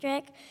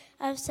district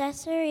of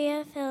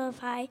Caesarea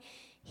Philippi,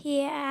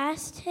 he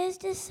asked his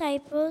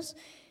disciples,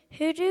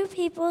 "Who do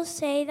people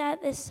say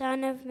that the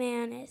Son of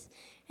Man is?"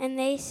 And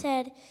they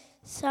said,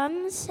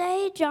 "Some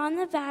say John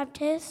the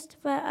Baptist,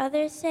 but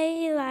others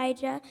say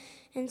Elijah,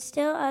 and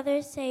still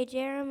others say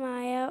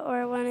Jeremiah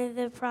or one of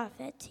the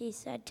prophets," he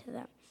said to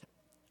them.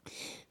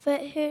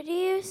 "But who do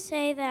you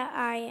say that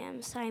I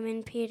am?"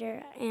 Simon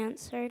Peter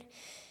answered.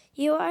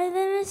 "You are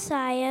the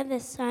Messiah, the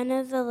Son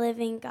of the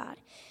living God."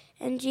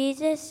 And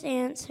Jesus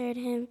answered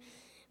him,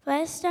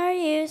 "Blessed are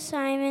you,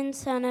 Simon,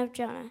 son of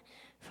Jonah,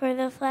 for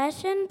the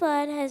flesh and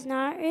blood has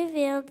not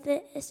revealed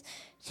this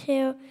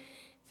to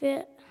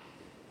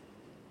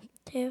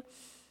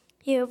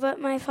you, but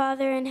my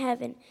Father in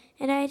heaven.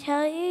 And I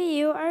tell you,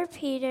 you are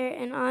Peter,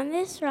 and on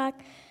this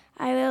rock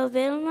I will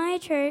build my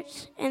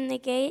church, and the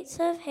gates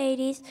of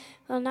Hades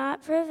will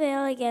not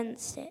prevail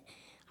against it.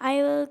 I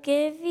will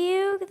give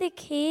you the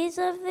keys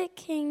of the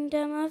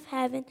kingdom of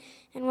heaven,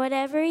 and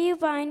whatever you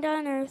bind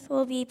on earth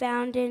will be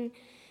bound in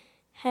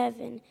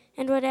heaven,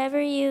 and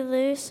whatever you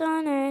loose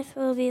on earth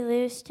will be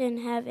loosed in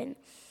heaven."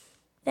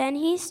 Then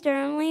he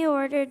sternly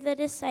ordered the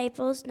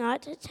disciples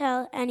not to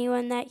tell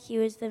anyone that he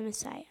was the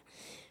Messiah.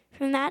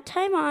 From that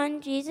time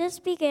on, Jesus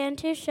began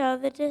to show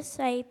the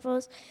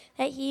disciples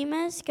that he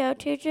must go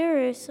to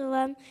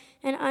Jerusalem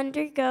and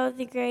undergo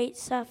the great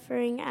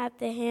suffering at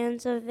the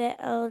hands of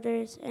the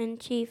elders and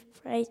chief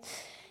priests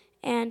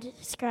and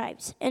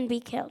scribes, and be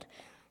killed,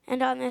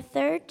 and on the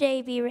third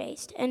day be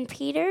raised. And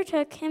Peter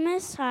took him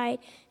aside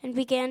and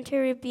began to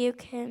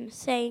rebuke him,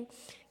 saying,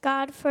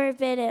 "God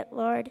forbid it,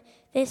 Lord.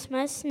 This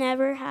must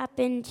never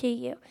happen to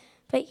you."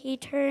 But he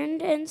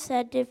turned and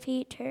said to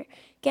Peter,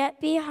 "Get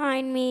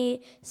behind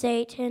me,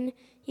 Satan.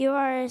 You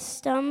are a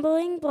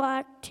stumbling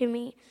block to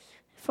me,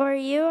 for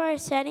you are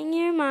setting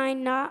your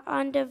mind not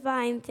on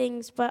divine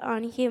things, but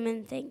on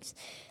human things."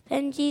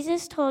 Then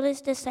Jesus told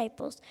his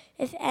disciples,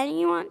 "If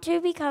any want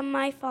to become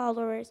my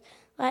followers,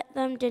 let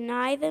them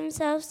deny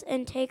themselves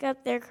and take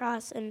up their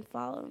cross and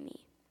follow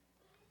me."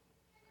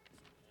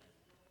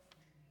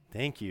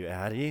 Thank you,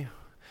 Addie.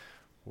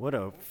 What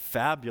a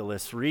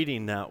fabulous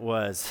reading that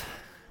was.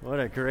 What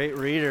a great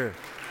reader.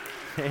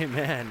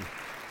 Amen.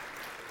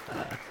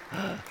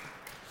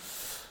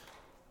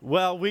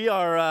 Well, we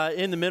are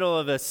in the middle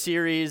of a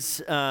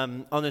series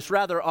on this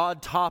rather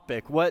odd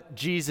topic, what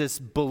Jesus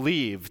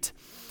believed.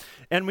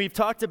 And we've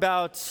talked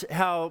about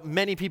how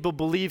many people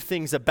believe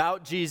things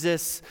about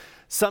Jesus.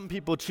 Some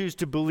people choose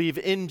to believe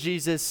in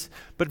Jesus,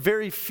 but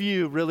very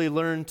few really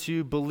learn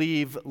to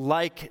believe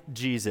like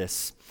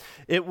Jesus.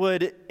 It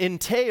would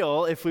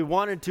entail, if we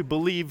wanted to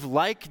believe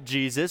like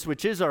Jesus,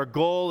 which is our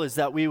goal, is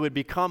that we would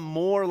become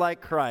more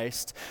like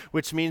Christ,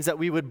 which means that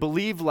we would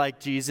believe like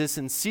Jesus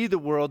and see the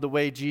world the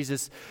way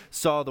Jesus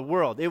saw the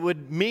world. It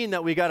would mean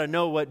that we got to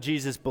know what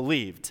Jesus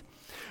believed,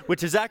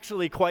 which is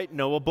actually quite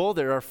knowable.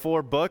 There are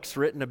 4 books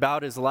written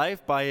about his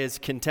life by his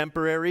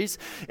contemporaries,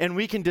 and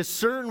we can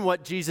discern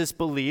what Jesus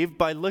believed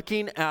by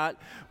looking at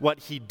what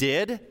he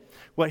did,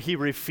 what he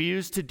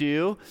refused to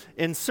do,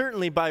 and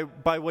certainly by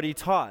what he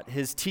taught,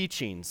 his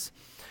teachings.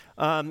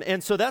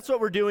 And so that's what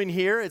we're doing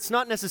here. It's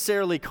not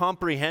necessarily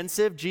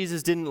comprehensive.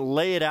 Jesus didn't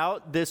lay it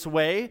out this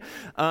way,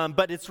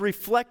 but it's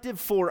reflective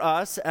for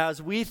us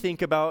as we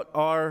think about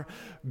our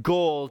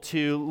goal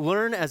to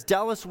learn, as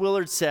Dallas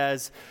Willard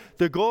says,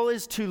 the goal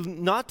is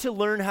not to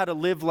learn how to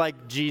live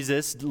like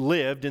Jesus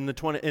lived in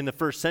the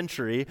first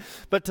century,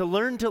 but to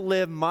learn to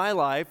live my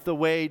life the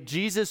way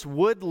Jesus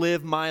would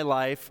live my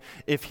life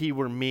if he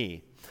were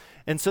me.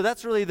 And so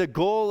that's really the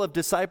goal of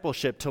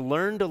discipleship, to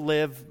learn to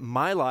live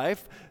my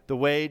life the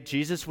way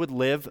Jesus would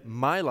live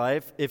my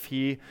life if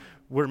he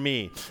were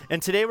me.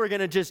 And today we're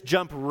going to just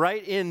jump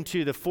right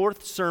into the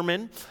 4th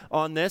sermon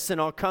on this, and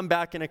I'll come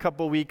back in a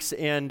couple weeks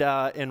and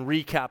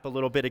recap a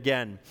little bit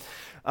again.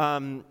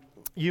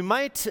 You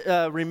might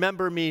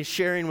remember me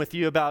sharing with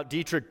you about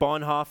Dietrich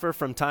Bonhoeffer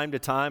from time to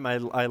time. I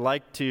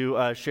like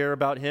to share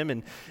about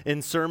him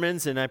in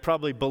sermons, and I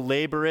probably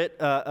belabor it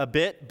a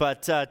bit,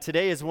 but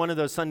today is one of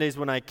those Sundays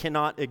when I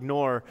cannot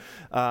ignore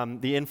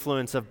the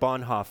influence of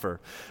Bonhoeffer.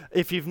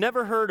 If you've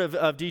never heard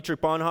of Dietrich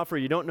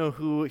Bonhoeffer, you don't know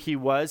who he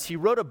was, he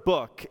wrote a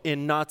book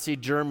in Nazi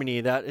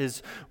Germany that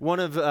is one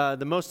of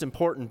the most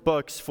important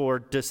books for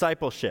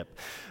discipleship.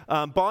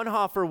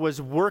 Bonhoeffer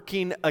was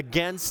working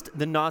against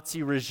the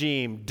Nazi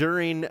regime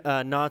during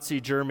Nazi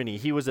Germany.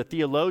 He was a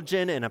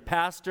theologian and a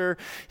pastor.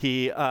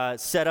 He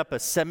set up a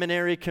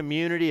seminary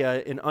community,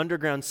 an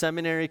underground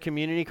seminary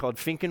community called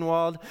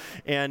Finkenwald,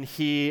 and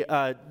he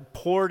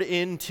poured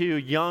into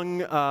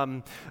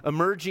young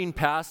emerging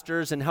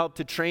pastors and helped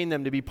to train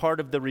them to be part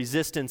of the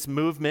resistance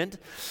movement.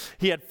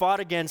 He had fought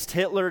against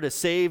Hitler to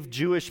save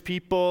Jewish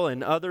people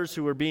and others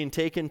who were being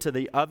taken to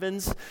the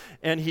ovens,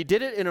 and he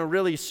did it in a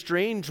really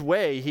strange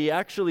way. He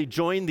actually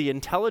joined the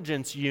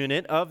intelligence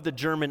unit of the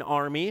German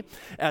army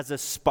as a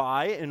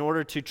spy in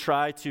order to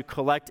try to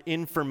collect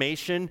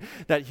information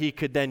that he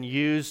could then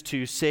use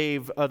to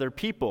save other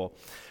people.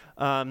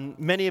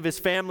 Many of his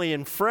family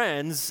and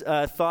friends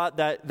thought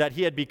that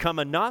he had become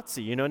a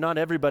Nazi. You know, not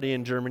everybody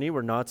in Germany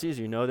were Nazis,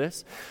 you know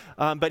this.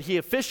 But he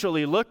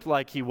officially looked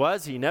like he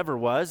was. He never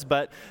was.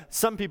 But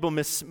some people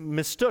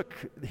mistook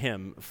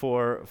him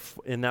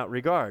in that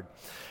regard.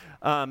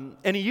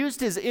 And he used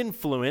his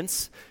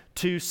influence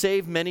to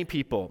save many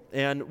people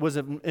and was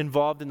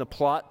involved in the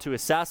plot to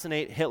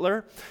assassinate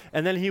Hitler.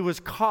 And then he was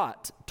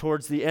caught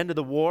towards the end of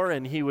the war,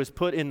 and he was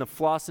put in the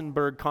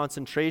Flossenburg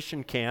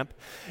concentration camp.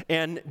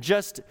 And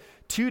just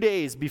 2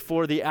 days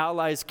before the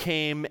Allies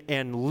came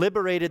and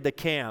liberated the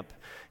camp,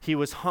 he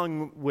was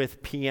hung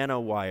with piano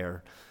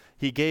wire.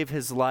 He gave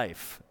his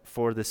life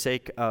for the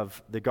sake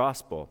of the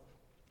gospel.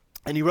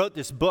 And he wrote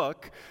this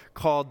book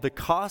called The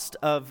Cost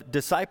of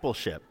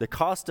Discipleship, The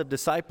Cost of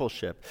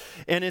Discipleship.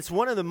 And it's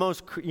one of the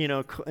most,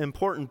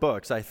 important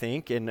books, I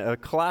think, and a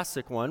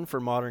classic one for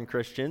modern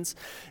Christians.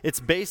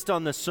 It's based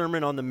on the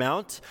Sermon on the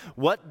Mount.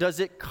 What does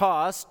it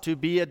cost to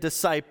be a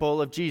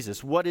disciple of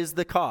Jesus? What is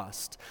the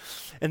cost?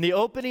 And the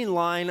opening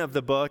line of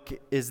the book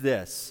is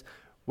this: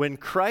 when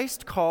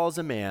Christ calls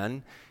a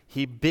man,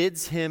 he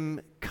bids him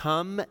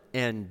come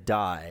and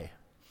die.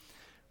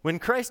 When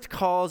Christ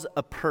calls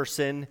a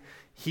person,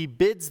 he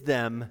bids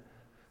them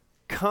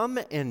come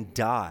and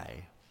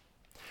die.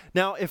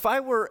 Now, if I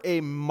were a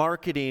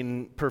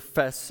marketing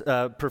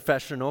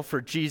professional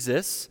for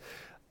Jesus,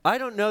 I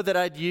don't know that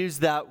I'd use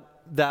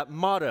that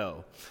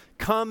motto,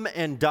 come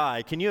and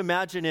die. Can you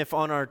imagine if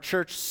on our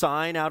church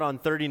sign out on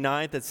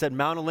 39th that said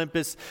Mount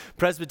Olympus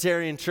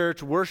Presbyterian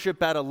Church,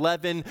 worship at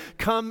 11,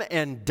 come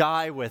and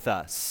die with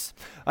us?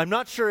 I'm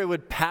not sure it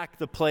would pack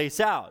the place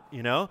out,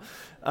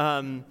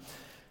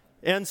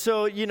 And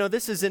so,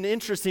 this is an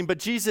interesting, but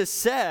Jesus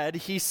said,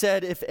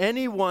 if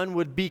anyone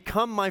would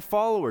become my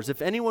followers,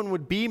 if anyone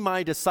would be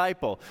my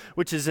disciple,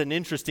 which is an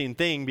interesting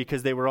thing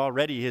because they were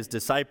already his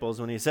disciples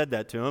when he said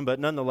that to them, but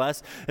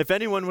nonetheless, if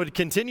anyone would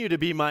continue to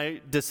be my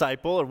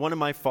disciple or one of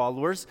my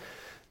followers,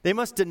 they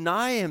must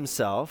deny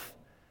himself,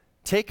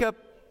 take up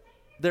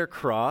their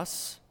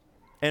cross,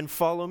 and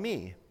follow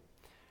me.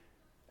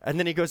 And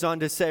then he goes on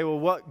to say, well,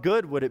 what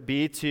good would it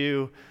be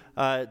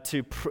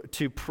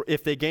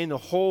if they gain the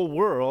whole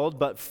world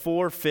but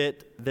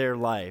forfeit their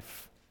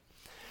life?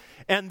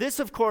 And this,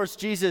 of course,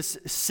 Jesus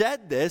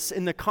said this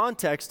in the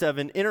context of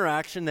an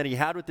interaction that he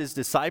had with his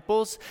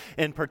disciples,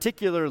 and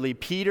particularly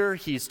Peter.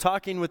 He's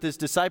talking with his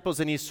disciples,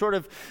 and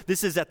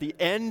this is at the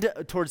end,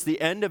 towards the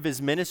end of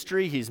his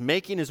ministry. He's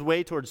making his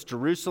way towards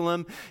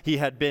Jerusalem. He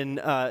had been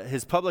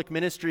his public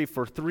ministry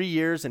for 3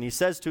 years, and he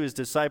says to his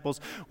disciples,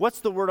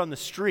 what's the word on the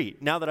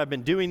street? Now that I've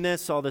been doing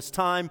this all this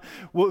time,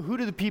 who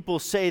do the people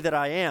say that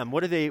I am?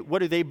 What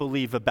do they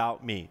believe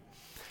about me?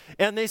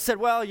 And they said,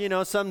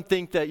 well, some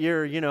think that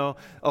you're,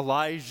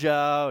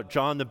 Elijah,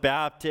 John the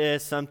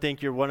Baptist. Some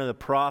think you're one of the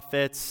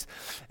prophets.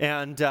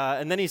 And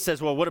then he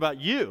says, well, what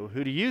about you?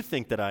 Who do you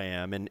think that I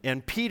am?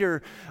 And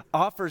Peter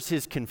offers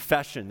his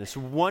confession, this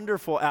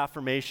wonderful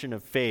affirmation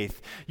of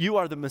faith. You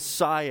are the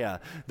Messiah,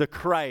 the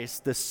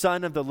Christ, the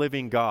Son of the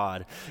living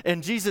God.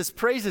 And Jesus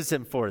praises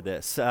him for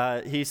this.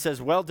 He says,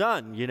 well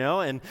done,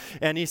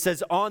 and he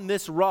says, on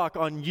this rock,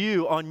 on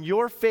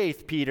your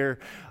faith, Peter,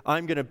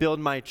 I'm going to build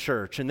my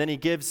church. And then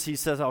he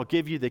says, I'll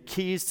give you the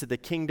keys to the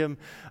kingdom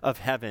of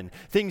heaven.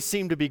 Things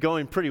seem to be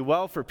going pretty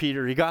well for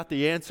Peter. He got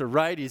the answer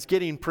right. He's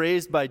getting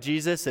praised by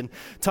Jesus. And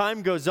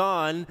time goes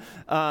on,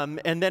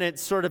 and then it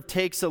sort of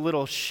takes a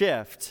little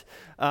shift.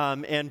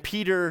 And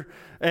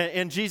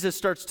Jesus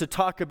starts to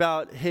talk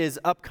about his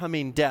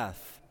upcoming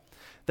death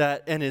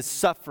and his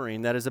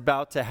suffering that is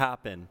about to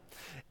happen.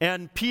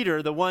 And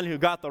Peter, the one who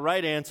got the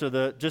right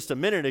answer just a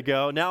minute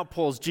ago, now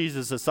pulls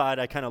Jesus aside.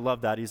 I kind of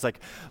love that. He's like,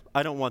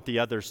 I don't want the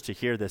others to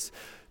hear this.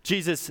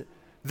 Jesus,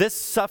 this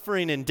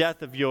suffering and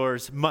death of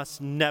yours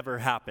must never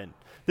happen.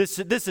 This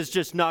is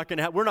just not going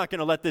to happen. We're not going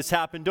to let this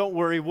happen. Don't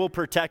worry, we'll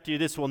protect you.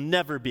 This will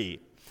never be.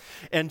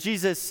 And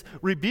Jesus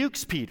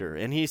rebukes Peter,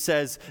 and he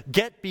says,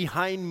 get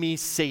behind me,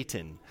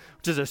 Satan,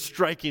 which is a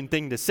striking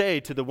thing to say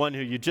to the one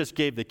who you just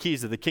gave the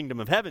keys of the kingdom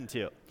of heaven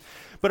to.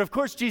 But of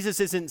course, Jesus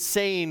isn't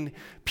saying,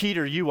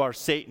 Peter, you are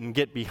Satan,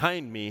 get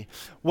behind me.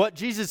 What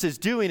Jesus is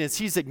doing is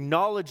he's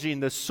acknowledging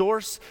the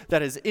source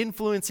that is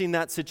influencing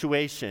that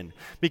situation.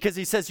 Because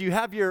he says you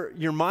have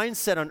your mind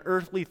set on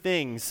earthly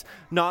things,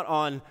 not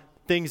on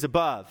things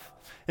above.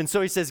 And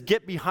so he says,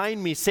 get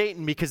behind me,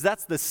 Satan, because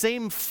that's the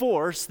same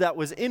force that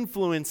was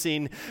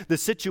influencing the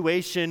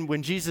situation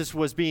when Jesus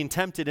was being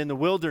tempted in the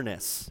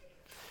wilderness.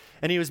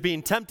 And he was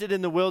being tempted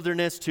in the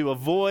wilderness to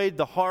avoid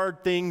the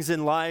hard things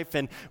in life.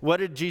 And what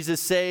did Jesus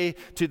say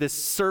to the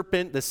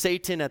serpent, the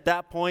Satan at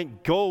that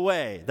point? Go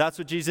away. That's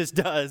what Jesus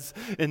does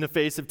in the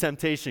face of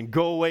temptation.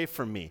 Go away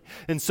from me.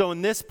 And so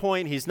in this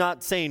point, he's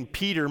not saying,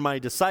 Peter, my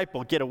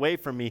disciple, get away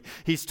from me.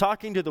 He's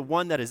talking to the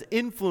one that is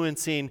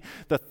influencing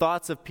the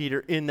thoughts of Peter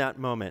in that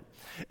moment.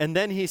 And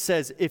then he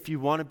says, if you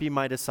want to be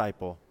my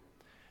disciple,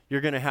 you're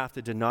going to have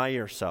to deny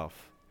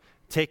yourself,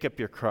 take up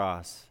your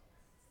cross,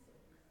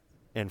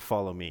 and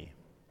follow me.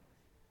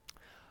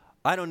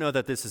 I don't know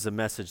that this is a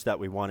message that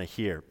we want to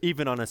hear,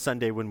 even on a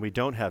Sunday when we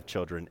don't have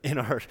children in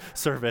our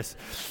service,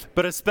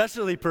 but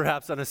especially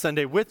perhaps on a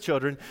Sunday with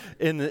children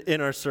in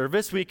our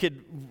service.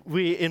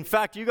 In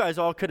fact, you guys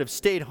all could have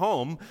stayed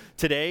home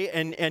today,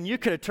 and you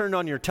could have turned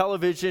on your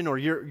television or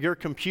your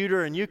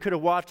computer, and you could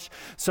have watched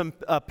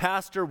a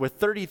pastor with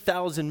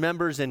 30,000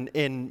 members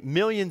and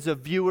millions of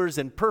viewers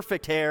and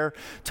perfect hair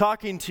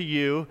talking to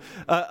you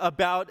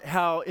about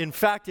how, in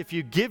fact, if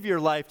you give your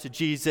life to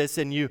Jesus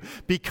and you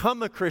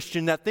become a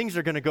Christian, that things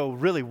are going to go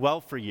really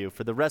well for you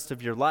for the rest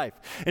of your life.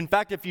 In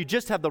fact, if you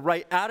just have the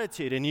right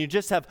attitude and you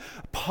just have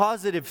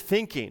positive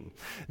thinking,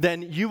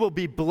 then you will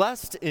be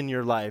blessed in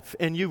your life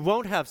and you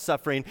won't have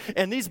suffering,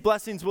 and these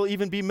blessings will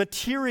even be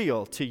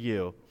material to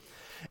you.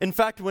 In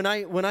fact, when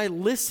I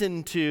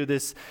listen to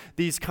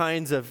these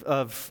kinds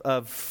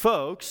of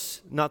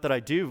folks, not that I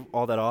do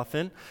all that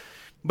often,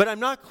 but I'm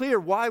not clear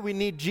why we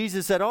need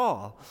Jesus at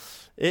all.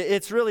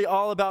 It's really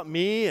all about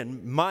me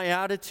and my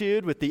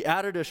attitude, with the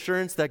added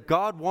assurance that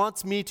God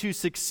wants me to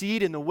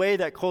succeed in the way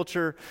that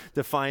culture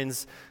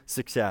defines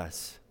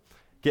success.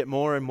 Get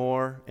more and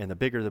more, and the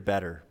bigger the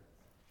better.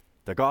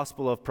 The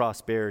gospel of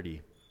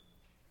prosperity.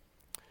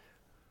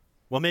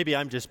 Well, maybe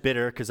I'm just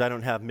bitter because I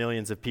don't have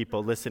millions of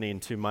people listening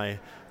to my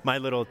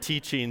little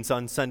teachings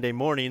on Sunday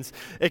mornings,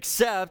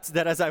 except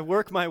that as I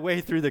work my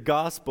way through the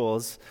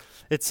Gospels,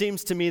 it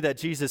seems to me that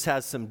Jesus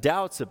has some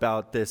doubts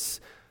about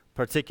this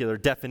particular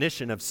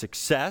definition of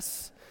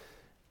success,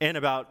 and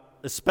about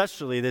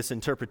especially this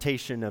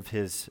interpretation of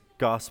his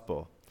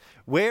gospel.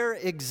 Where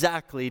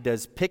exactly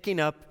does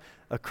picking up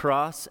a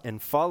cross and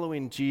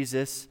following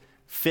Jesus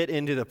fit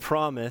into the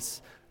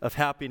promise of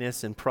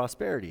happiness and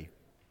prosperity?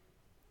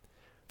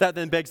 That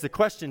then begs the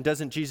question,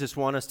 doesn't Jesus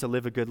want us to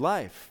live a good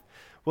life?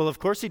 Well, of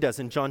course he does.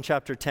 In John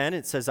chapter 10,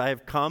 it says, I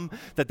have come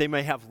that they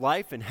may have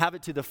life and have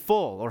it to the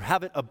full, or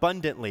have it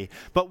abundantly.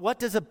 But what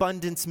does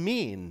abundance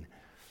mean?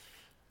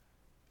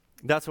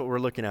 That's what we're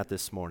looking at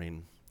this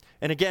morning.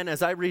 And again,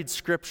 as I read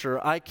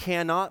Scripture, I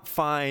cannot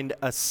find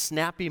a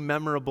snappy,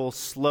 memorable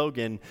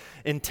slogan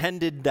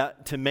intended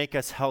to make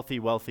us healthy,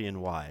 wealthy,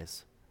 and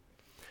wise.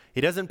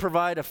 He doesn't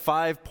provide a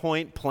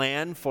 5-point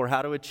plan for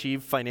how to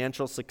achieve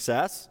financial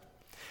success.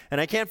 And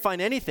I can't find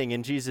anything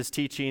in Jesus'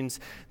 teachings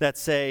that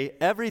say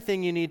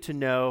everything you need to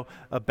know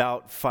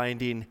about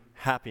finding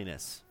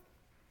happiness.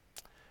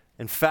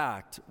 In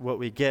fact, what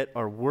we get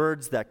are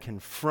words that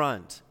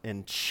confront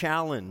and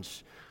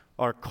challenge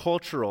our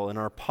cultural and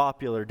our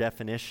popular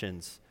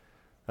definitions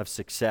of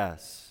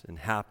success and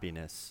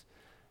happiness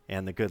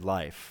and the good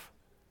life.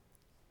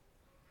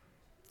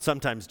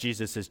 Sometimes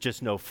Jesus is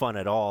just no fun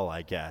at all,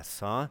 I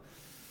guess, huh?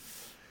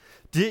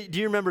 Do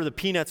you remember the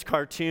Peanuts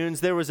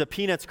cartoons? There was a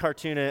Peanuts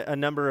cartoon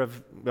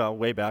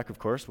way back, of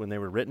course, when they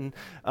were written.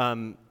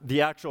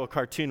 The actual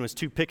cartoon was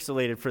too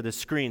pixelated for the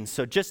screen.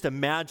 So just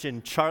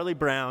imagine Charlie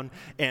Brown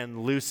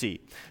and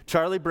Lucy.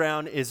 Charlie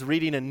Brown is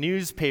reading a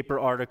newspaper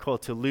article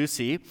to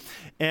Lucy,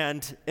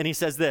 and he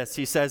says this.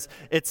 He says,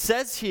 it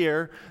says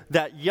here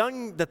that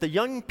the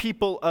young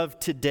people of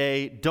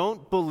today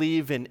don't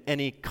believe in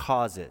any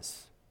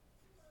causes.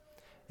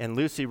 And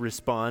Lucy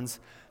responds,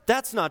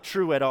 that's not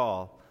true at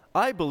all.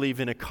 I believe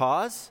in a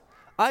cause.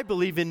 I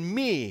believe in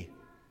me.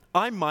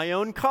 I'm my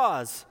own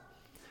cause.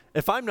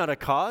 If I'm not a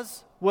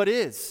cause, what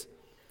is?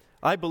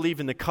 I believe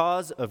in the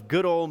cause of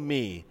good old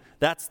me.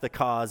 That's the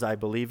cause I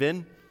believe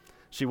in.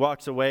 She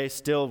walks away,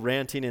 still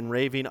ranting and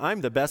raving.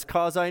 I'm the best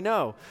cause I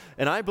know,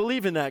 and I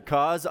believe in that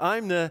cause.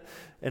 And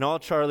all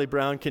Charlie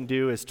Brown can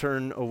do is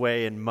turn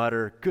away and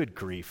mutter, good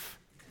grief.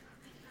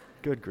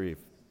 Good grief.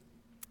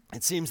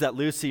 It seems that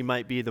Lucy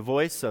might be the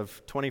voice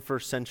of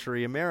 21st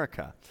century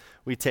America.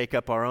 We take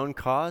up our own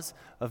cause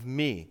of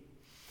me.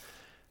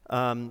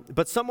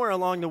 But somewhere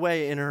along the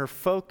way, in her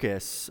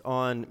focus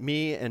on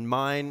me and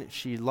mine,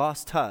 she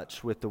lost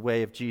touch with the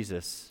way of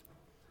Jesus,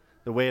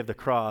 the way of the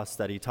cross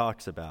that he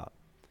talks about.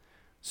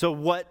 So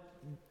what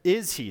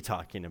is he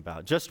talking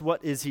about? Just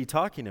what is he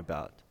talking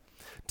about?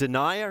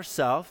 Deny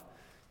ourselves,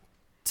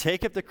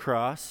 take up the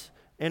cross,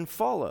 and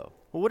follow.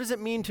 Well, what does it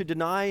mean to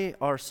deny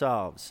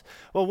ourselves?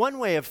 Well, one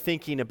way of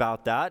thinking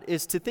about that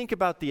is to think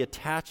about the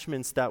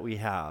attachments that we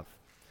have.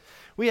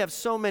 We have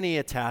so many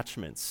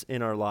attachments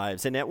in our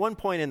lives. And at one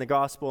point in the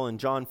gospel in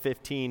John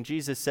 15,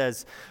 Jesus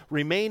says,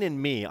 remain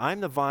in me. I'm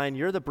the vine,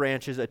 you're the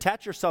branches.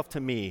 Attach yourself to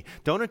me.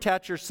 Don't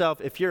attach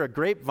yourself. If you're a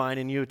grapevine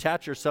and you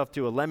attach yourself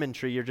to a lemon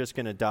tree, you're just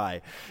going to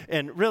die.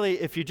 And really,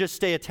 if you just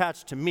stay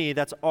attached to me,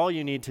 that's all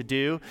you need to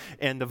do.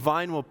 And the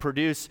vine will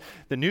produce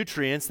the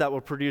nutrients that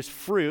will produce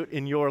fruit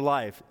in your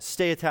life.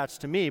 Stay attached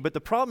to me. But the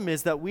problem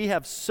is that we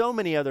have so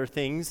many other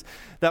things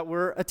that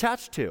we're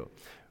attached to.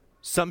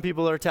 Some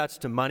people are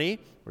attached to money,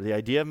 or the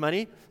idea of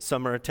money.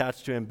 Some are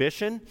attached to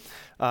ambition.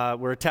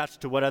 We're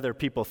attached to what other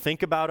people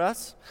think about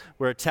us.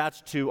 We're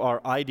attached to our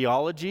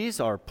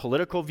ideologies, our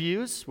political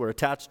views. We're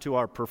attached to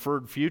our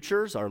preferred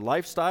futures, our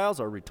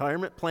lifestyles, our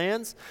retirement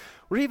plans.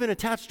 We're even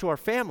attached to our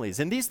families.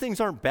 And these things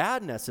aren't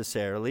bad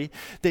necessarily.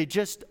 They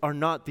just are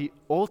not the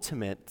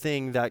ultimate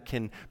thing that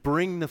can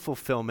bring the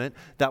fulfillment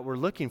that we're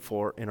looking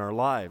for in our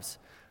lives.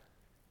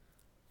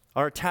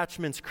 Our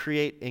attachments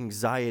create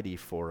anxiety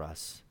for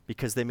us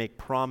because they make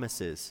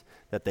promises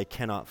that they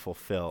cannot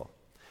fulfill.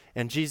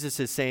 And Jesus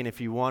is saying,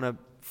 if you want to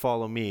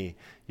follow me,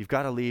 you've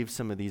got to leave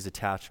some of these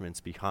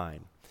attachments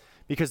behind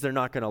because they're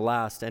not going to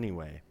last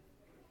anyway.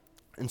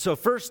 And so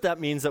first, that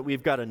means that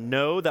we've got to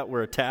know that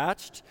we're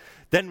attached.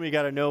 Then we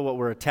got to know what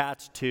we're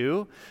attached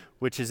to,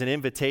 which is an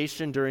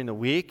invitation during the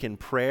week in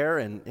prayer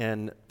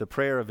and the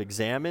prayer of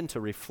examine to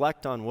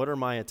reflect on what are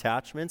my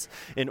attachments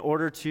in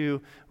order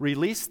to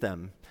release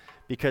them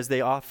because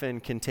they often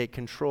can take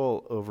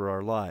control over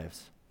our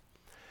lives.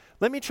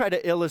 Let me try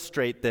to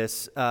illustrate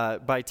this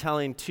by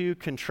telling two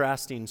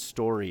contrasting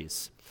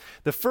stories.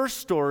 The first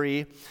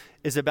story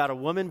is about a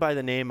woman by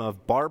the name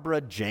of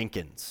Barbara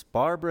Jenkins.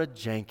 Barbara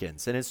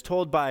Jenkins. And it's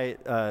told by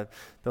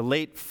the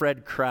late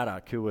Fred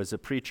Craddock, who was a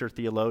preacher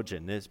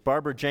theologian.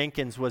 Barbara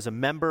Jenkins was a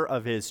member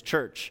of his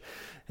church.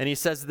 And he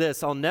says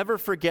this, "I'll never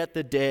forget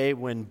the day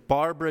when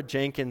Barbara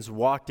Jenkins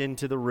walked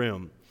into the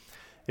room.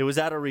 It was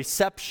at a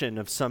reception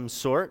of some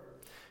sort.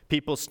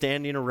 People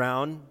standing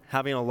around,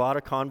 having a lot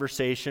of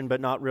conversation,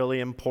 but not really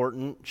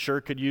important. Sure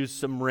could use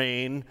some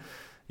rain.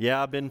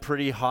 Yeah, been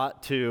pretty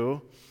hot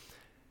too.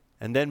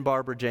 And then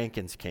Barbara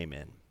Jenkins came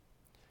in.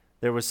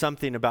 There was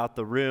something about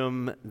the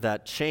room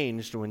that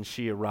changed when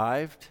she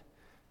arrived.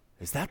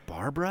 Is that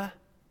Barbara?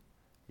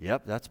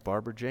 Yep, that's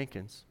Barbara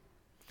Jenkins.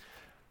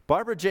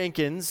 Barbara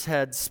Jenkins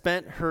had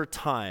spent her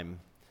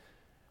time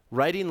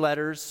writing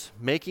letters,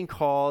 making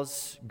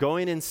calls,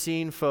 going and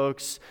seeing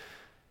folks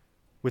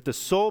with the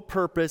sole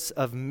purpose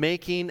of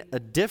making a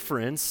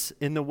difference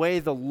in the way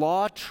the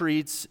law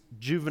treats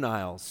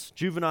juvenile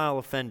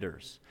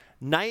offenders.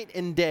 Night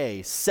and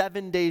day,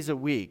 7 days a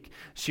week,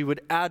 she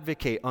would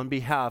advocate on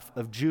behalf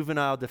of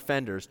juvenile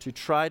defenders to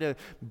try to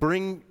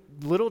bring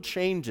little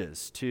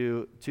changes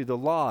to the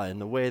law in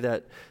the way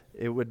that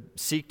it would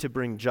seek to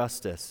bring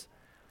justice.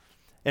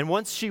 And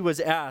once she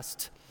was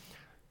asked,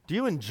 do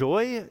you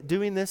enjoy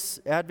doing this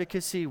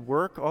advocacy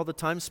work all the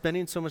time,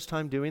 spending so much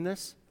time doing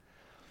this?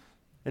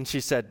 And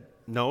she said,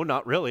 no,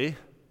 not really.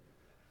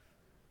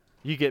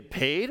 You get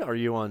paid? Are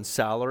you on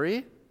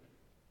salary?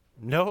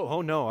 No,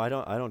 oh no, I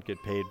don't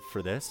get paid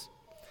for this.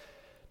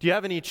 Do you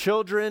have any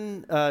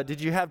children? Did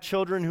you have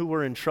children who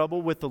were in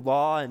trouble with the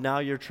law and now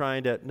you're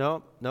trying to,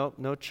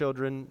 no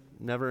children,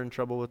 never in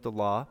trouble with the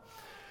law.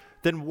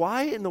 Then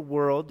why in the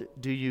world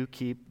do you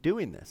keep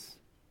doing this?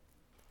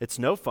 It's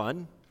no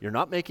fun, you're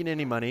not making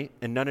any money,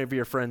 and none of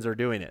your friends are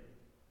doing it.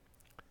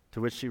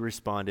 To which she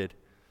responded,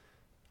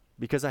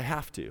 because I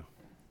have to.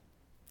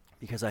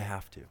 Because I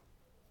have to.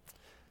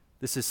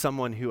 This is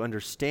someone who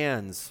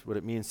understands what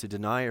it means to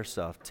deny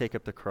herself, take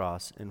up the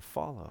cross, and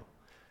follow.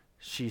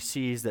 She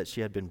sees that she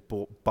had been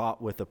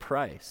bought with a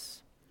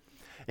price.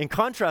 In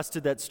contrast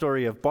to that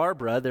story of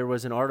Barbara, there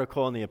was an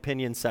article in the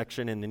opinion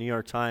section in the New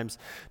York Times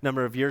a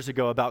number of years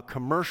ago about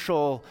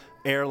commercial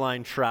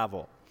airline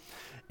travel.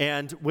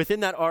 And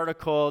within that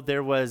article,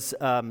 there was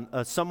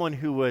someone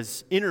who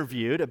was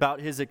interviewed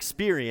about his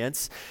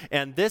experience.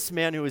 And this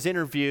man who was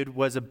interviewed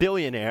was a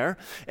billionaire,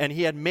 and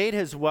he had made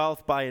his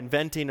wealth by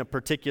inventing a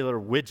particular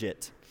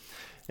widget.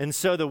 And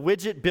so the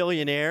widget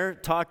billionaire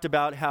talked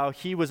about how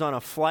he was on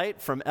a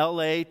flight from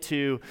LA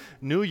to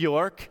New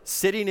York,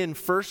 sitting in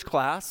first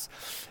class.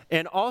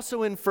 And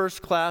also in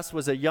first class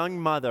was a young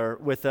mother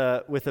with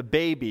a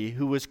baby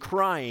who was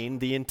crying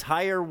the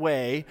entire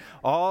way,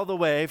 all the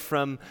way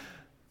from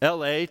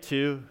LA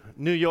to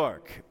New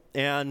York.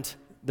 And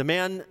the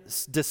man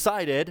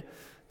decided,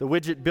 the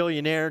widget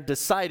billionaire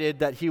decided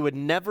that he would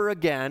never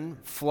again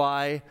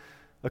fly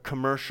a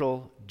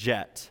commercial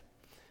jet.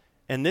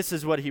 And this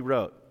is what he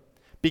wrote.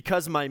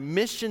 Because my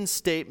mission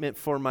statement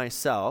for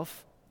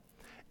myself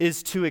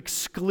is to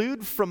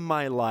exclude from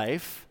my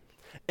life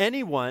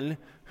anyone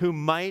who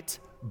might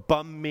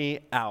bum me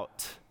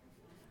out.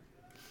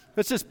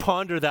 Let's just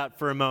ponder that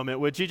for a moment.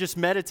 Would you just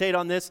meditate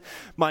on this?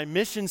 My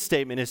mission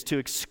statement is to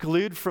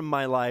exclude from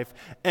my life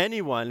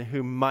anyone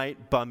who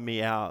might bum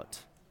me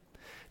out.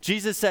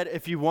 Jesus said,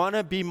 if you want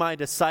to be my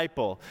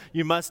disciple,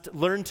 you must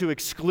learn to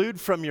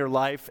exclude from your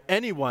life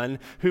anyone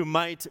who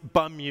might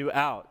bum you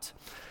out.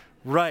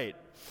 Right.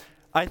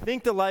 I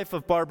think the life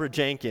of Barbara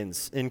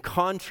Jenkins, in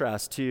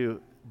contrast to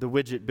the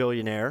widget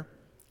billionaire,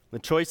 the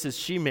choices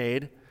she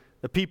made,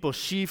 the people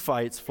she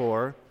fights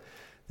for,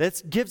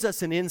 that gives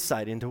us an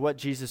insight into what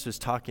Jesus was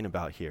talking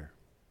about here,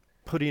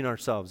 putting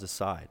ourselves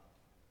aside.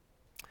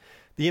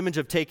 The image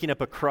of taking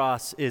up a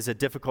cross is a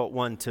difficult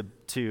one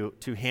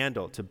to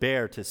handle, to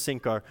bear,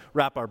 to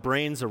wrap our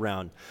brains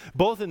around.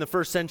 Both in the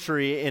first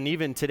century and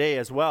even today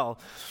as well,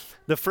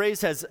 the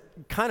phrase has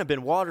kind of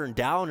been watered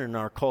down in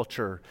our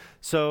culture.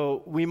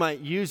 So we might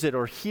use it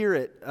or hear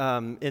it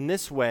in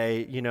this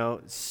way,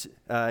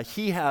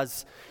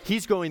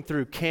 he's going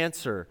through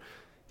cancer.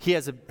 He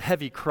has a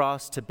heavy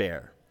cross to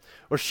bear.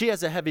 Or she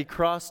has a heavy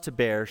cross to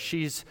bear.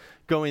 She's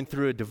going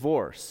through a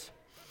divorce.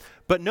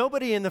 But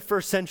nobody in the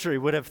first century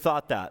would have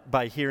thought that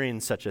by hearing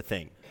such a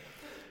thing.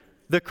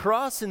 The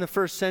cross in the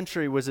first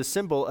century was a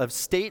symbol of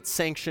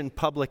state-sanctioned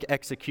public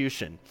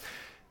execution.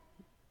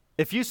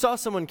 If you saw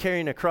someone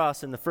carrying a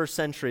cross in the first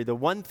century, the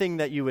one thing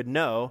that you would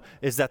know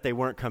is that they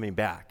weren't coming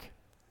back.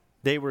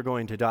 They were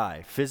going to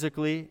die,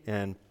 physically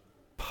and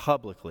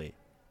publicly.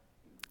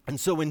 And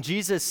so when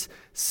Jesus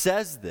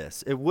says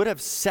this, it would have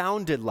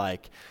sounded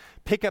like,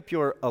 pick up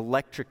your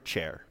electric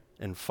chair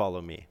and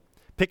follow me.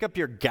 Pick up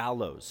your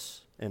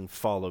gallows and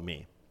follow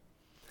me.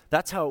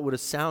 That's how it would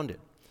have sounded.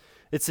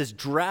 It's this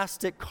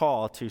drastic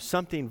call to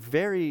something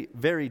very,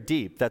 very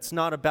deep. That's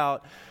not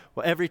about,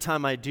 well, every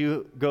time I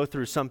do go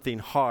through something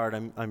hard,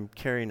 I'm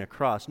carrying a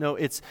cross. No,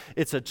 it's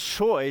a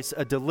choice,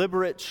 a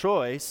deliberate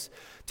choice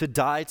to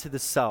die to the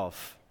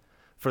self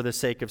for the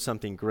sake of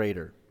something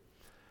greater.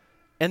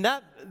 And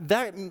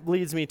that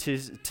leads me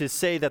to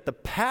say that the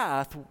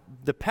path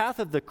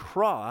of the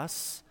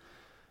cross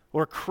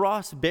or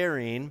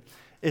cross-bearing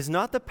is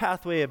not the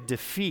pathway of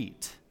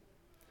defeat.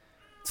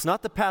 It's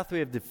not the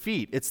pathway of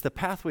defeat. It's the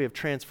pathway of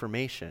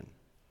transformation.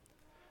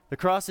 The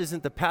cross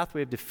isn't the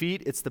pathway of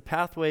defeat. It's the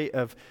pathway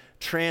of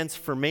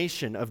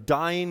transformation, of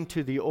dying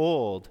to the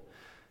old,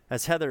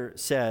 as Heather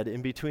said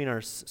in between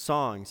our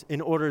songs, in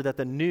order that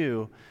the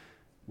new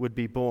would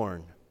be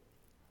born.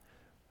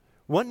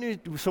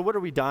 So what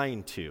are we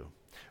dying to?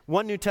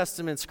 One New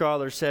Testament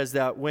scholar says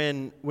that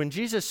when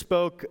Jesus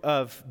spoke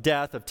of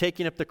death, of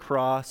taking up the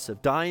cross,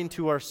 of dying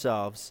to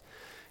ourselves,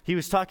 he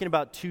was talking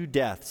about two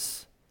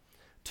deaths.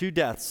 Two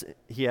deaths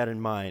he had in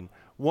mind.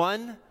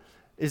 One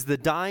is the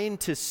dying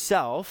to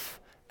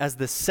self as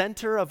the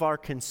center of our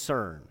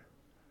concern.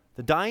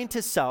 The dying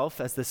to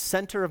self as the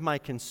center of my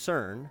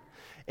concern.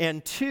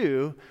 And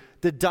two,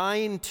 the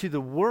dying to the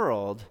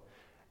world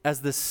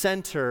as the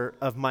center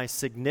of my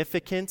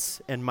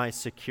significance and my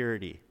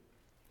security.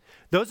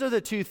 Those are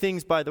the two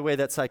things, by the way,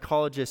 that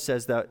psychologists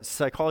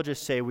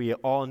say we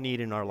all need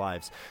in our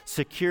lives.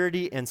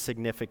 Security and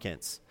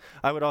significance.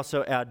 I would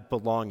also add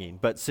belonging,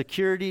 but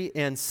security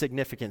and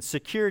significance.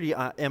 Security,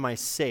 am I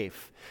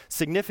safe?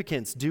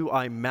 Significance, do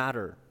I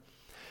matter?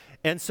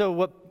 And so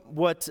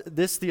what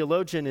this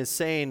theologian is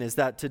saying is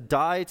that to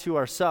die to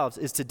ourselves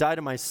is to die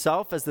to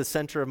myself as the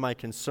center of my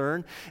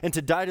concern and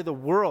to die to the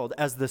world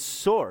as the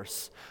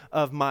source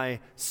of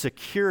my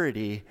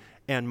security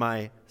and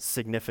my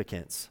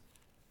significance.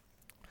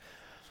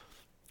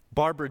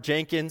 Barbara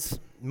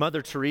Jenkins,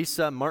 Mother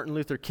Teresa, Martin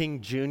Luther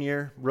King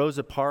Jr.,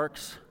 Rosa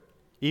Parks,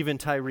 even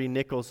Tyree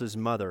Nichols'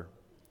 mother.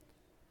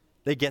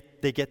 They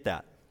get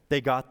that.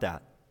 They got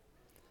that.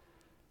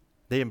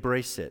 They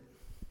embrace it.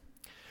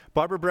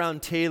 Barbara Brown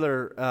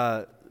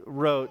Taylor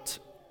wrote,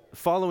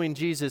 following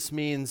Jesus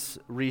means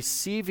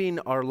receiving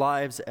our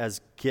lives as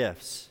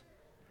gifts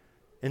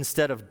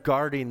instead of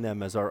guarding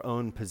them as our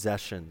own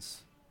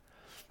possessions.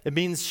 It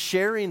means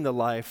sharing the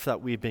life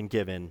that we've been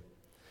given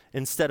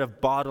instead of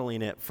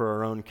bottling it for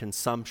our own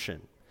consumption.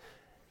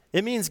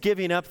 It means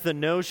giving up the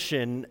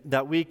notion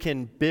that we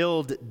can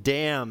build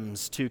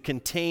dams to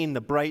contain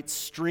the bright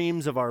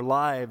streams of our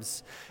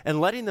lives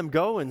and letting them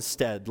go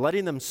instead,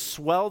 letting them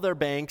swell their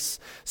banks,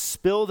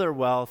 spill their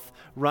wealth,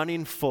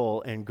 running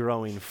full and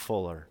growing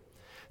fuller.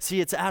 See,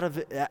 it's out of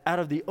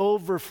the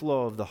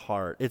overflow of the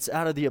heart. It's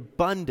out of the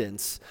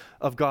abundance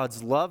of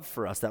God's love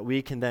for us that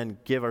we can then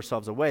give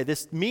ourselves away.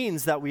 This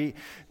means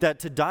that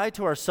to die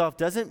to ourselves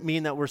doesn't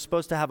mean that we're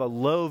supposed to have a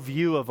low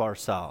view of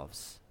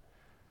ourselves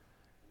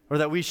or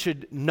that we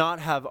should not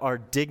have our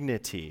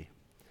dignity.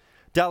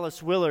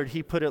 Dallas Willard,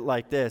 he put it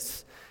like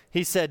this.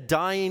 He said,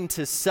 dying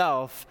to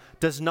self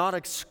does not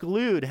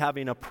exclude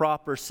having a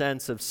proper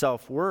sense of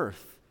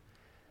self-worth,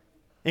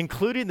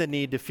 including the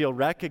need to feel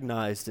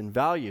recognized and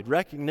valued.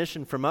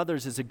 Recognition from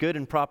others is a good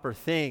and proper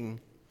thing,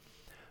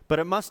 but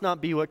it must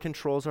not be what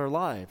controls our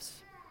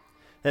lives.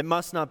 It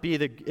must not be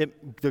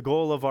the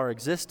goal of our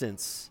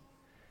existence.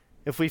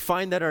 If we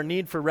find that our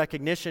need for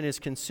recognition is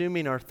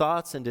consuming our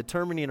thoughts and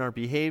determining our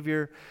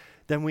behavior,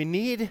 then we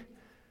need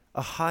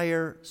a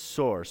higher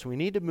source. We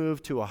need to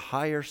move to a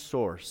higher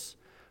source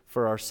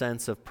for our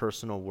sense of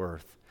personal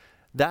worth.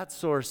 That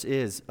source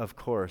is, of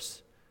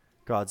course,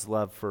 God's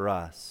love for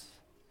us.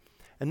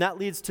 And that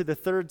leads to the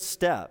third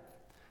step.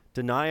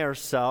 Deny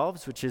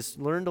ourselves, which is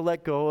learn to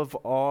let go of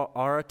all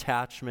our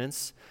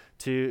attachments,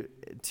 to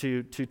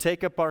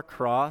take up our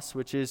cross,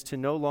 which is to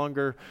no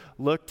longer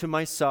look to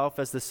myself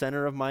as the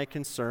center of my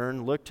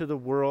concern, look to the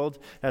world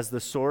as the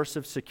source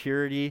of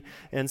security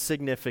and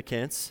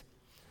significance.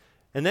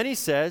 And then he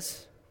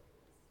says,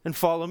 and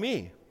follow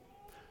me.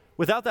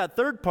 Without that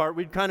third part,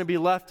 we'd kind of be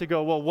left to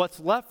go, well,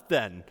 what's left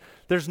then?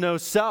 There's no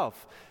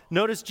self.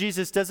 Notice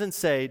Jesus doesn't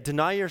say,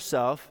 deny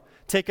yourself,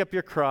 take up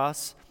your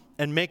cross,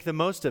 and make the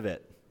most of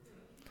it.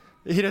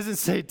 He doesn't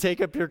say take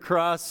up your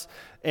cross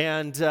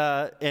and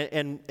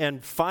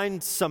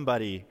find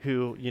somebody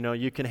who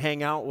you can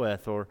hang out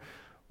with or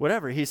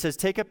whatever. He says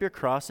take up your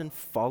cross and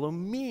follow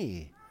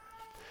me,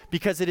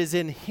 because it is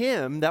in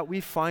Him that we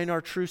find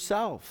our true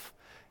self.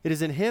 It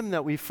is in Him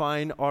that we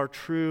find our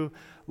true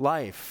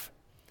life.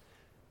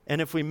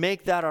 And if we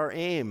make that our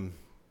aim,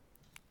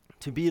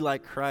 to be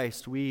like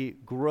Christ, we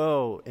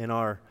grow in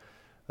our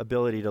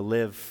ability to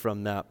live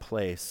from that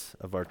place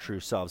of our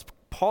true selves.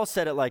 Paul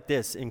said it like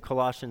this in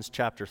Colossians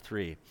chapter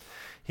 3.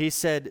 He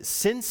said,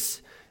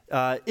 since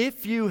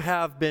if you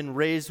have been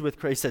raised with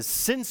Christ, it says,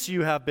 since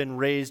you have been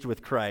raised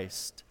with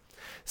Christ,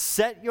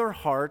 set your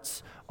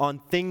hearts on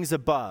things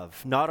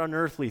above, not on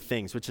earthly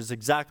things, which is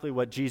exactly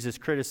what Jesus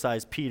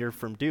criticized Peter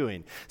from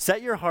doing.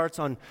 Set your hearts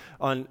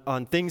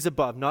on things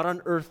above, not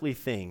on earthly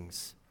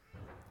things,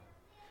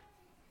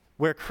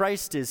 where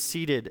Christ is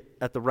seated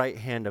at the right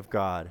hand of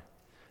God.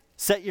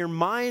 Set your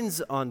minds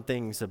on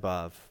things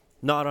above,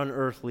 not on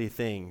earthly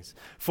things.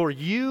 For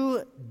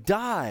you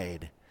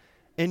died,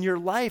 and your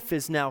life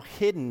is now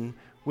hidden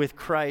with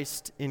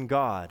Christ in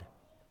God.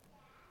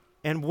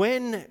 And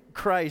when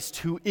Christ,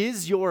 who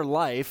is your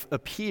life,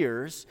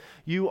 appears,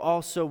 you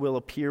also will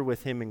appear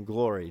with him in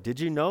glory. Did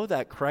you know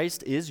that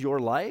Christ is your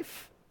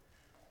life?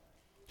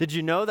 Did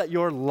you know that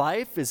your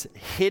life is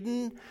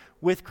hidden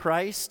with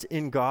Christ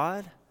in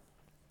God?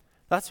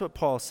 That's what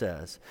Paul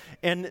says.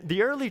 And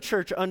the early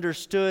church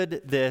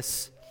understood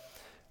this,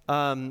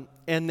 and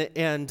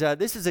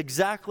this is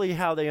exactly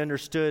how they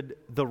understood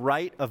the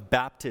rite of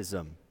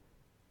baptism.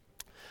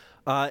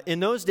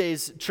 In those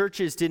days,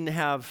 churches didn't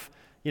have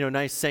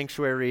nice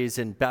sanctuaries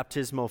and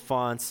baptismal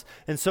fonts.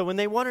 And so when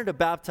they wanted to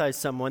baptize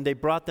someone, they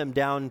brought them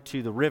down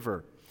to the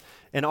river,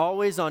 and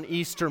always on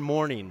Easter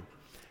morning.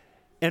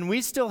 And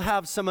we still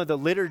have some of the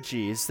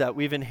liturgies that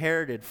we've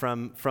inherited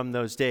from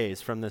those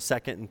days, from the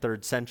 2nd and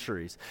 3rd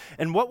centuries.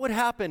 And what would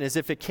happen is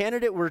if a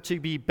candidate were to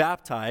be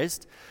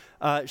baptized,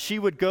 she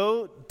would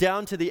go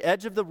down to the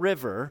edge of the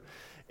river,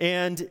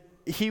 and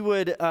he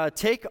would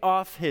take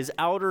off his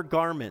outer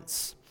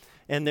garments.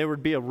 And there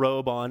would be a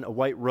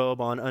white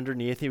robe on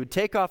underneath. He would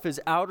take off his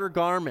outer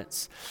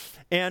garments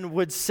and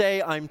would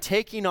say, I'm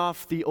taking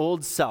off the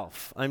old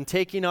self. I'm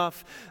taking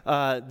off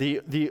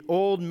the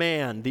old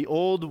man, the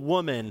old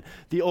woman,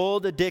 the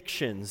old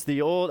addictions,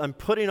 I'm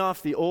putting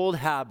off the old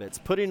habits,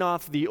 putting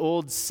off the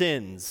old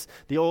sins,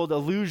 the old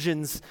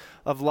illusions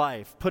of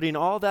life, putting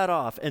all that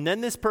off. And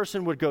then this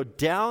person would go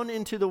down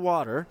into the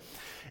water,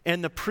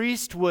 and the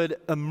priest would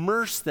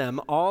immerse them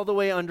all the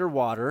way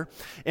underwater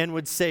and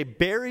would say,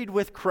 buried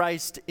with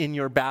Christ in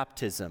your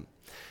baptism.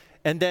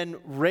 And then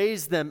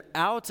raise them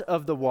out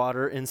of the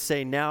water and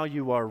say, now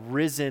you are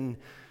risen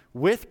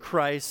with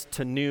Christ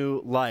to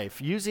new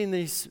life. Using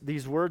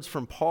these words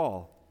from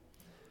Paul.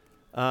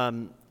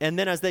 And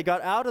then as they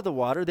got out of the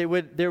water,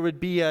 there would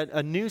be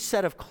a new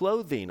set of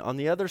clothing on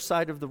the other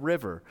side of the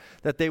river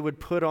that they would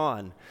put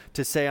on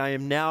to say, I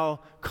am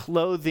now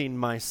clothing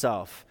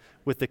myself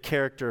with the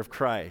character of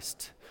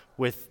Christ,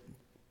 with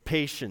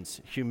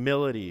patience,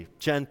 humility,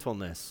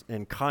 gentleness,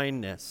 and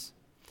kindness.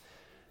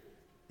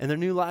 And their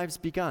new lives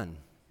begun.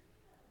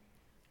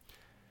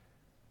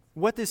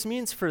 What this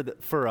means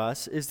for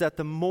us is that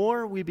the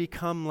more we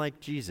become like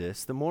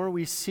Jesus, the more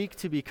we seek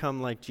to become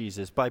like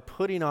Jesus by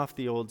putting off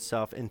the old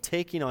self and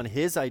taking on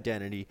his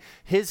identity,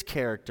 his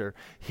character,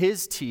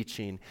 his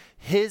teaching,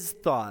 his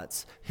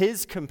thoughts,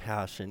 his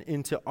compassion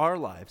into our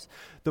lives,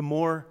 the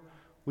more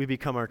we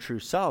become our true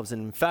selves.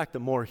 And in fact, the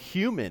more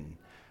human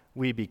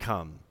we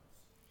become.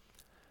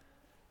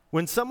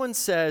 When someone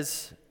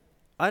says,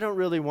 I don't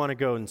really want to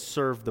go and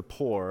serve the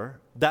poor,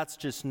 that's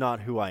just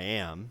not who I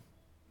am,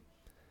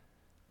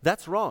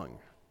 that's wrong.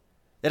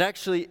 It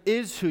actually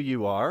is who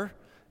you are.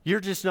 You're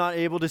just not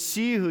able to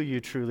see who you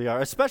truly are,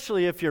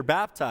 especially if you're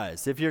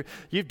baptized. If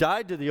you've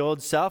died to the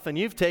old self and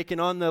you've taken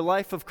on the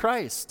life of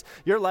Christ.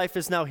 Your life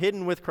is now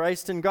hidden with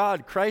Christ in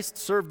God. Christ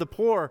served the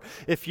poor.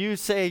 If you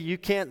say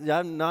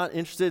I'm not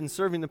interested in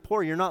serving the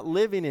poor, you're not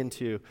living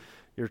into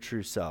your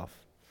true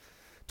self.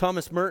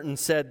 Thomas Merton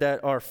said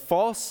that our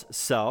false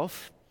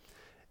self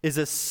is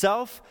a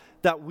self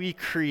that we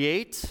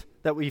create,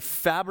 that we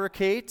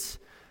fabricate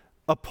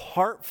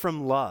apart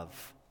from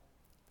love,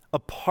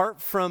 apart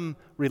from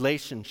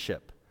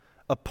relationship,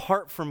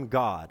 apart from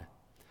God.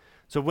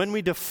 So when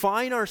we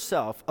define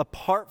ourselves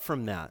apart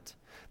from that,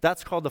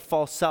 that's called the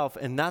false self,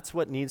 and that's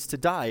what needs to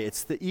die.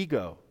 It's the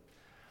ego.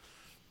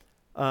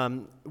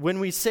 When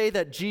we say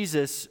that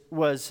Jesus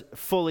was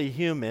fully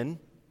human,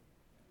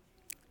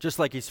 just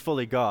like he's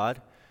fully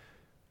God,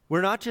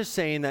 we're not just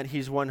saying that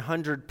he's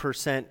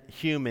 100%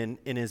 human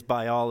in his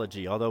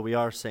biology, although we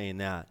are saying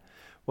that.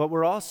 What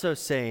we're also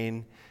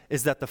saying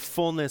is that the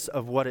fullness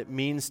of what it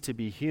means to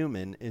be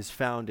human is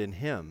found in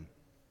him.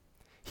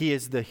 He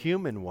is the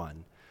human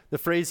one. The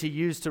phrase he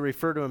used to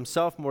refer to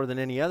himself more than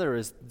any other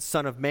is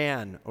Son of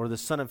Man, or the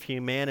Son of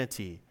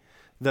Humanity,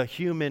 the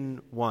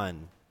human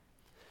one.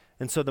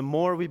 And so the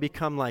more we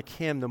become like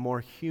him, the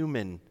more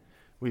human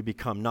we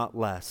become, not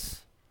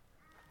less.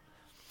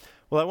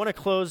 Well, I want to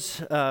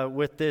close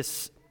with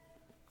this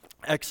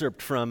excerpt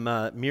from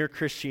Mere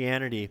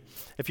Christianity.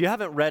 If you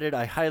haven't read it,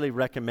 I highly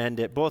recommend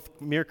it.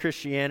 Both Mere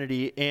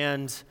Christianity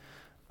and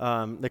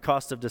The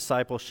Cost of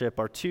Discipleship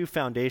are two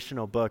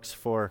foundational books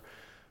for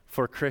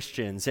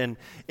Christians. And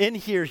in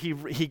here,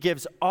 he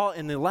gives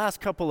in the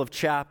last couple of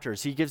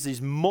chapters, he gives these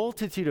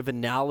multitude of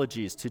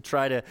analogies to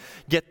try to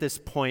get this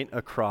point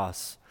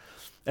across.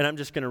 And I'm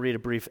just going to read a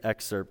brief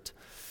excerpt.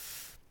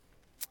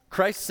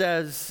 Christ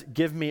says,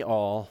 "Give me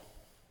all.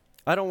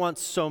 I don't want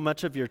so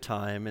much of your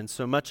time and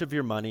so much of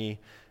your money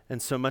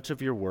and so much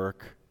of your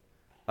work.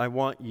 I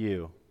want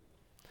you.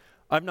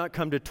 I've not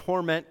come to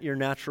torment your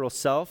natural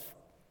self,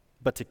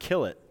 but to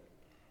kill it.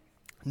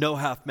 No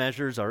half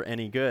measures are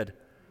any good.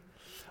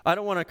 I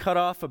don't want to cut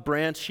off a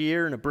branch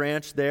here and a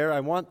branch there.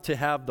 I want to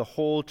have the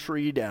whole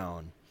tree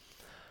down.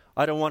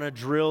 I don't want to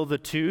drill the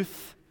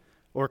tooth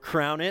or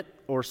crown it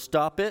or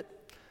stop it,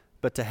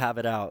 but to have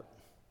it out.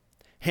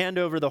 Hand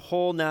over the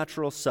whole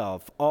natural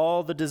self,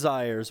 all the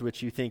desires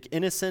which you think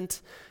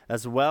innocent,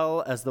 as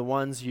well as the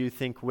ones you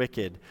think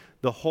wicked,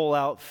 the whole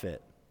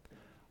outfit.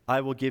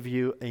 I will give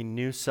you a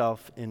new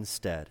self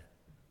instead.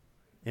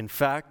 In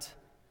fact,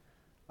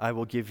 I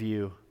will give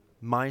you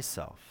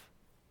myself.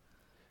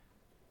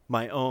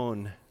 My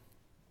own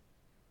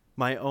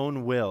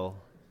will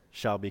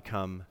shall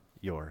become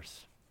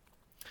yours.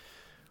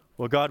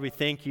 Well, God, we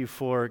thank you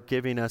for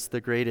giving us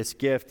the greatest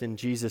gift in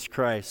Jesus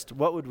Christ.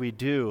 What would we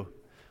do?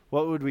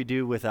 What would we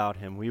do without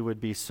him? We would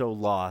be so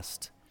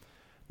lost,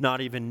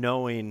 not even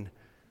knowing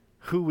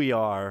who we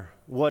are,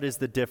 what is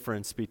the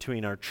difference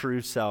between our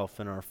true self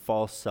and our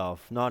false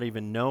self, not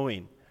even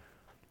knowing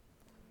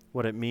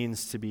what it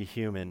means to be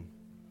human.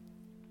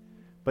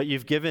 But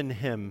you've given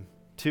him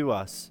to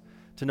us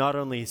to not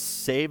only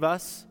save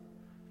us,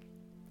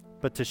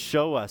 but to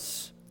show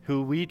us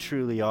who we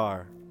truly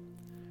are.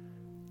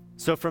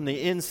 So from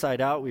the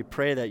inside out, we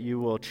pray that you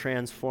will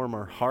transform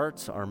our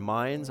hearts, our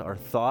minds, our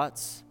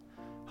thoughts.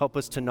 Help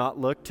us to not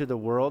look to the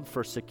world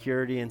for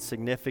security and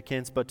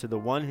significance, but to the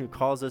one who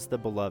calls us the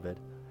beloved.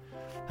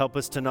 Help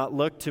us to not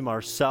look to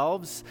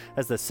ourselves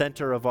as the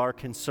center of our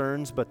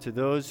concerns, but to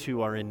those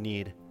who are in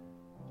need.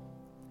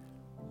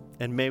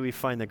 And may we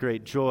find the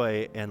great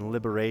joy and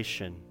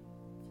liberation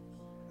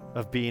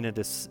of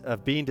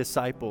being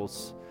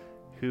disciples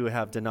who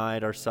have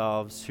denied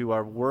ourselves, who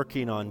are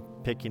working on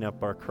picking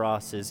up our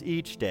crosses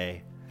each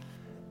day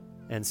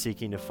and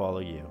seeking to follow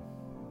you.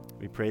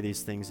 We pray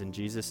these things in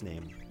Jesus'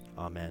 name.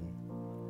 Amen.